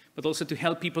work, but also to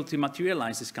help people to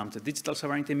materialize this concept. Digital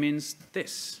sovereignty means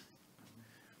this.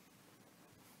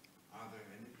 Are there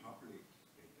any public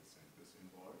data centers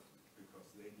involved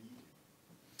because they need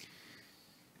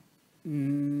it?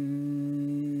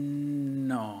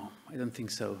 No, I don't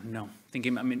think so. No,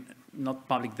 not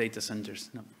public data centers.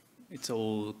 No. It's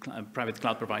all private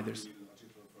cloud providers.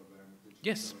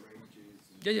 Yes.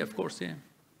 Yeah, of course, yeah.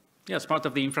 Yeah, as part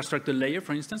of the infrastructure layer,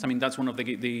 for instance. That's one of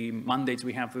the mandates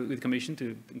we have with the Commission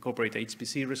to incorporate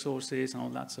HPC resources and all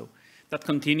that. So that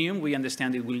continuum, we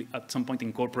understand it will at some point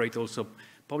incorporate also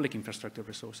public infrastructure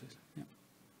resources. Yeah.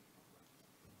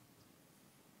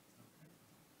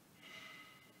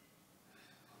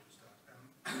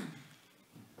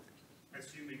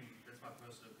 Assuming, that's my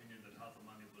personal opinion, that half the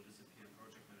money will disappear in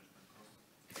project management costs.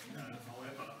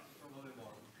 However,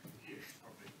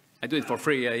 I do it for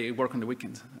free. I work on the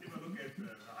weekends. If I look at the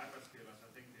hyperscalers,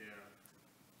 I think their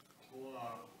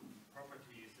core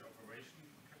property is the operation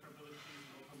capabilities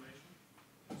and automation.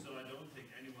 So I don't think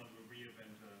anyone will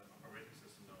reinvent an operating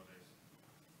system nowadays.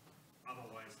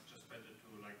 Otherwise, just spend it to,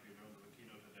 like we learned in the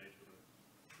keynote today, to the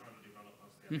kernel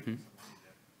developers. They are making some money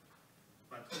there.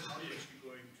 But how are you actually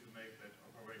going to make that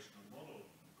operational model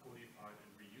codified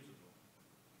and reusable?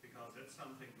 Because that's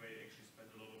something where you actually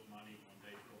spend a lot of money on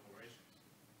data operations.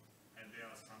 And there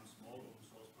are some small open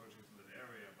source projects in that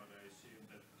area, but I assume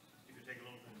that if you take a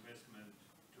lot of investment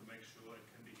to make sure it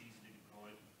can be easily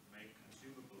deployed, make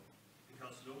consumable,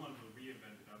 because no one will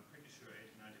reinvent it. I'm pretty sure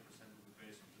 80–90% will be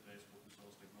based on today's open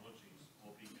source technologies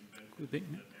or being invented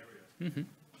in that area.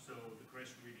 So the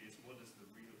question really is, what is the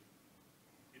real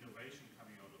innovation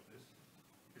coming out of this,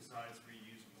 besides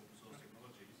reuse of open source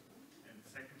technologies? And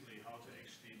secondly, how to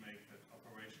actually make that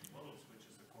operation models, which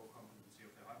is the core competency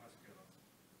of the hyperscalers,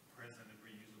 present and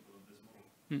reusable in this model?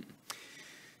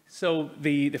 So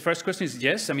the first question is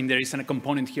yes. There is a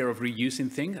component here of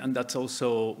reusing things, and that's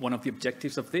also one of the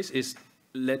objectives of this is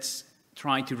let's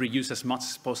try to reuse as much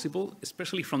as possible,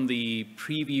 especially from the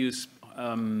previous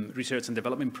research and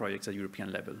development projects at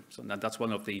European level. So that's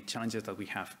one of the challenges that we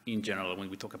have in general when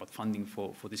we talk about funding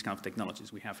for these kind of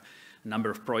technologies. We have a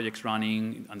number of projects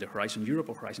running under Horizon Europe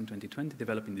or Horizon 2020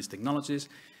 developing these technologies.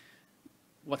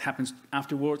 What happens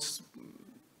afterwards,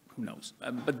 who knows?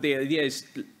 But the idea is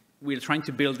we're trying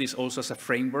to build this also as a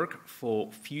framework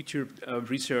for future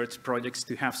research projects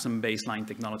to have some baseline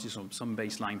technologies or some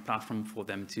baseline platform for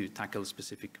them to tackle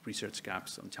specific research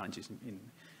gaps and challenges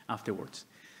afterwards.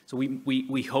 So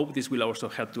we hope this will also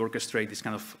help to orchestrate this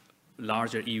kind of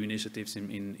larger EU initiatives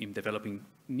in developing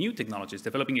new technologies,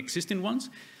 developing existing ones,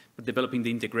 but developing the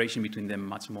integration between them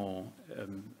much more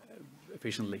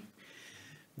efficiently.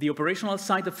 The operational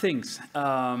side of things,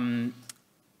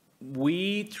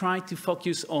 we try to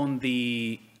focus on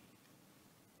the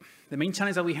main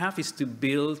challenge that we have is to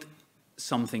build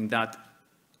something that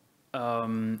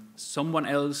someone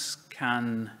else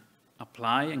can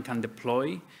apply and can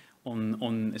deploy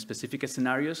on specific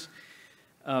scenarios.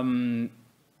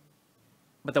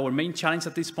 But our main challenge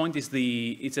at this point is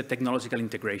it's a technological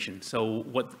integration. So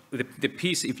what the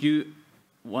piece, if you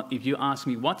ask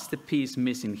me what's the piece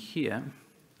missing here,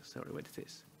 sorry, what it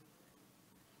is.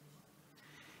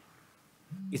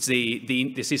 It's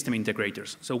the system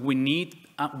integrators. So we need,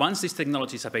 once this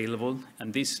technology is available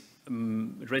and these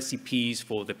recipes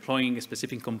for deploying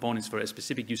specific components for a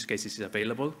specific use cases is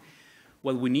available,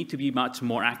 what we need to be much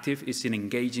more active is in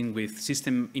engaging with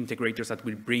system integrators that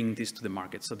will bring this to the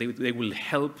market. So they will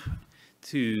help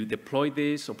to deploy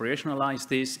this, operationalize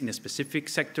this in a specific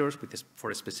sectors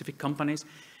for specific companies.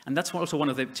 And that's also one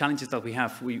of the challenges that we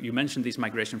have. You mentioned this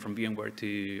migration from VMware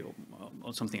to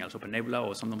or something else, OpenNebula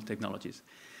or some other technologies.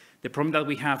 The problem that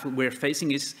we're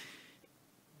facing is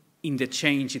in the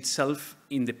change itself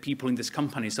in the people in this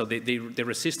company. So the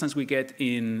resistance we get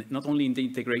in not only in the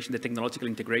integration, the technological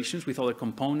integrations with other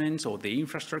components or the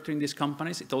infrastructure in these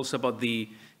companies, it's also about the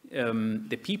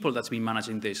people that's been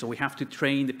managing this. So we have to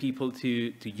train the people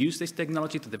to use this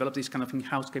technology, to develop these kind of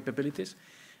in-house capabilities.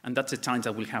 And that's a challenge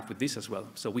that we'll have with this as well.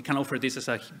 So we can offer this as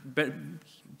a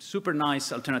super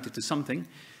nice alternative to something.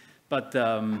 But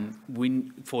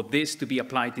for this to be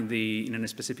applied in a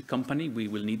specific company, we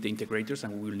will need the integrators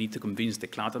and we will need to convince the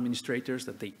cloud administrators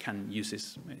that they can use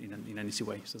this in an easy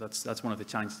way. So that's one of the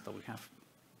challenges that we have.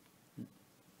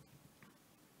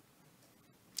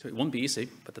 So it won't be easy,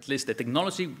 but at least the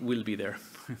technology will be there,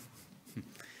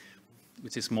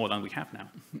 which is more than we have now.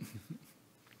 Do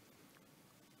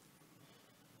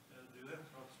you have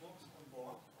swaps on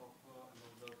board of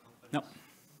another company? No.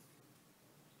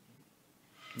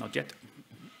 Not yet.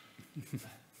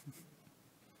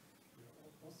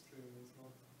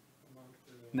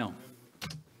 No.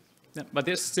 Yeah, but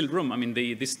there's still room. I mean,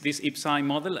 this IPCEI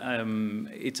model,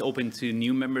 it's open to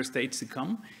new member states to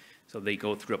come. So they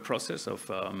go through a process of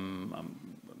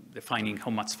defining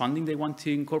how much funding they want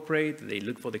to incorporate. They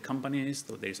look for the companies.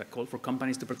 So there's a call for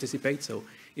companies to participate. So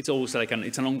it's always like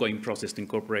it's an ongoing process to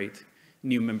incorporate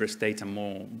new member states and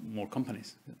more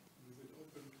companies. Yeah.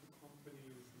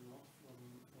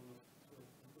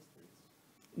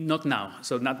 Not now.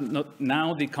 So not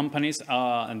now. The companies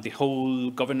and the whole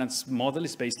governance model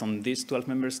is based on these 12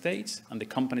 member states and the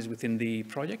companies within the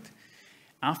project.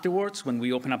 Afterwards, when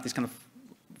we open up this kind of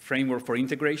framework for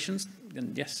integrations,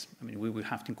 then yes, I mean, we will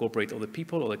have to incorporate other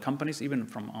people, other companies, even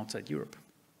from outside Europe.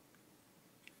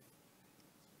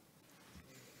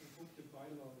 I hope the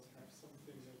bylaws have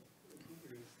something that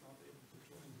Google is not able to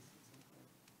join this at some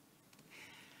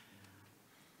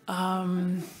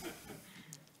point.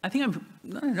 I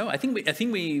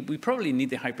think we probably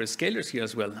need the hyperscalers here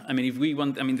as well. I mean, if we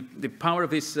want, I mean, the power of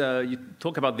this, you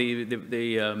talk about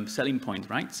the selling point,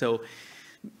 right? So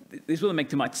this will make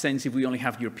too much sense if we only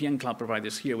have European cloud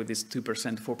providers here with this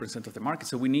 2%, 4% of the market.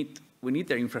 So we need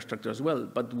their infrastructure as well,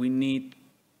 but we need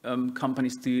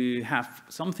companies to have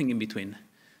something in between,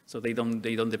 so they don't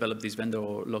develop this vendor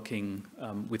locking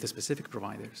with the specific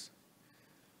providers.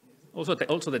 Also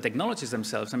the technologies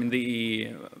themselves. I mean,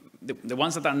 the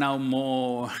ones that are now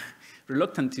more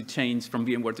reluctant to change from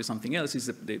VMware to something else is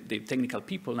the technical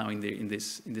people now in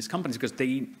these companies, because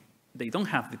they don't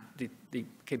have the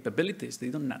capabilities, they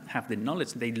don't have the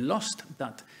knowledge. They lost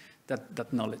that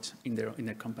knowledge in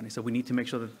their company. So we need to make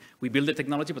sure that we build the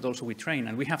technology, but also we train,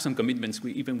 and we have some commitments.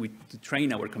 To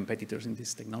train our competitors in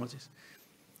these technologies.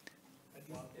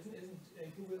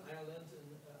 Isn't Google Ireland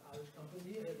an Irish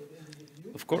company within the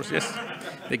EU? Of course, yes.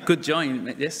 They could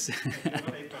join, yes. But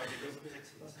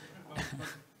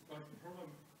the problem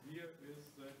here is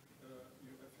that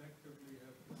you effectively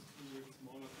have two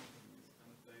smaller companies,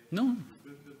 and No.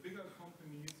 The bigger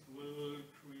companies will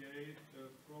create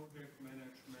project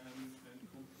management and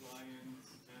compliance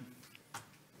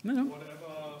and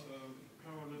whatever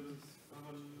parallelism,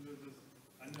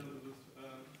 analysis,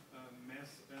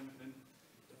 mess, and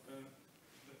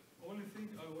the only thing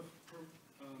I would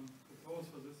propose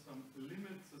for this,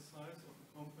 limit the size of a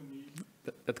company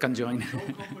that can join. No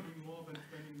company more than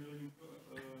 20 million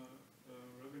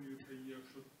revenue per year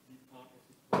should be part of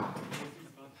this project.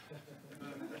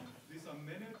 These are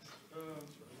managed,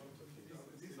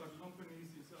 these are companies,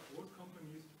 these are old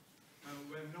companies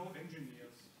where no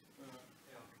engineers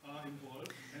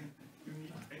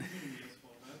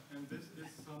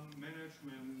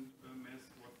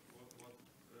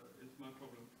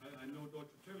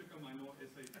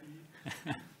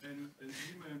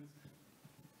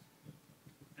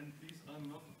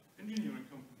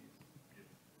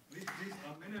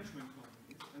management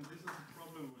companies, and this is a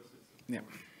problem with it. Yeah.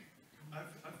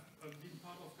 I've been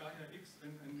part of Gaia X,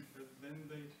 and then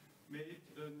they made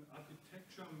an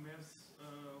architecture mess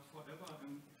forever,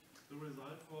 and the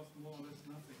result was more or less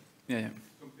nothing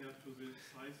compared to the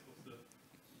size of the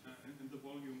and the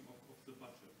volume of the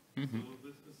budget. So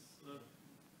this is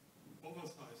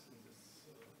oversized in this.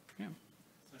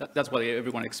 That's why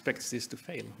everyone expects this to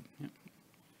fail. Yeah.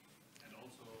 And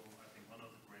also, I think one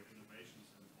of the great innovations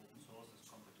in open source is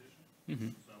competition.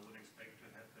 So I would expect to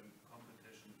have them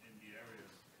competition in the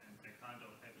areas, and they kind of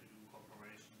have to do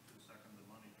cooperation to suck in the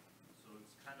money. So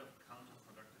it's kind of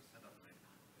counterproductive setup, maybe.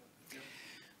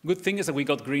 Good thing is that we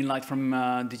got green light from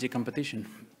DJ Competition,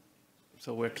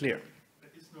 so we're clear.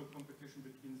 There is no competition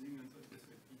between Siemens and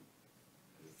SAP.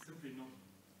 It's simply not.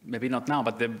 Maybe not now,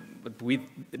 but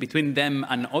between them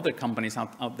and other companies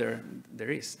out there, there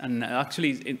is. And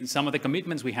actually, some of the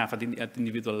commitments we have at the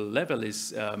individual level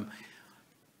is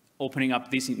opening up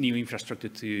this new infrastructure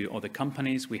to other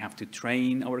companies. We have to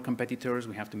train our competitors.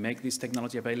 We have to make this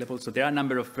technology available. So there are a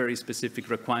number of very specific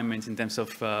requirements in terms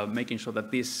of making sure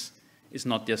that this is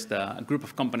not just a group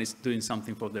of companies doing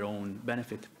something for their own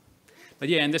benefit. But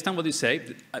yeah, I understand what you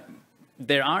say.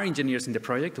 There are engineers in the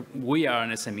project. We are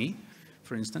an SME,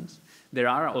 for instance. There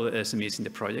are other SMEs in the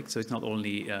project, so it's not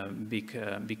only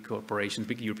big corporations,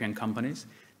 big European companies.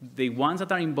 The ones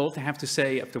that are involved, I have to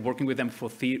say, after working with them for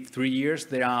 3 years,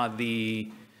 they have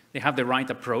the right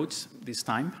approach this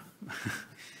time.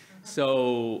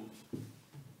 So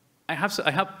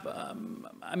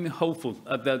I'm hopeful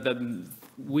that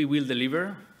we will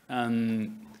deliver,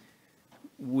 and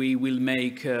we will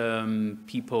make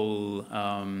people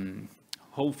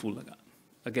hopeful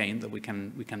again that we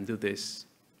can do this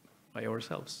by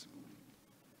ourselves.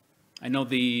 I know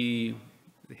the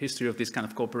history of these kind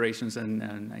of corporations,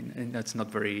 and that's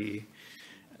not very.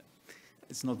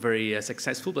 It's not very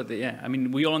successful, but yeah, I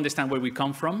mean, we all understand where we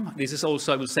come from. This is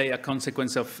also, I would say, a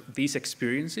consequence of these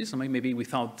experiences. I mean, maybe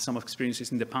without some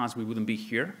experiences in the past, we wouldn't be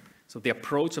here. So the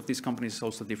approach of these companies is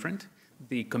also different.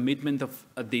 The commitment of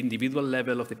at the individual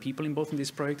level of the people involved in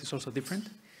this project is also different.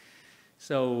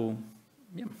 So,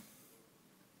 yeah.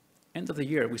 End of the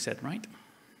year, we said, right?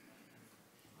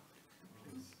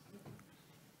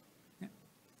 Yeah.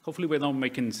 Hopefully we're not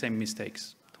making the same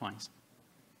mistakes twice.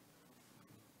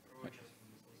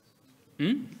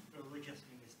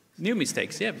 New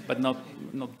mistakes, yeah, but not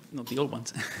the old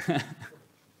ones.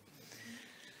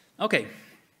 Okay.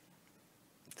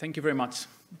 Thank you very much.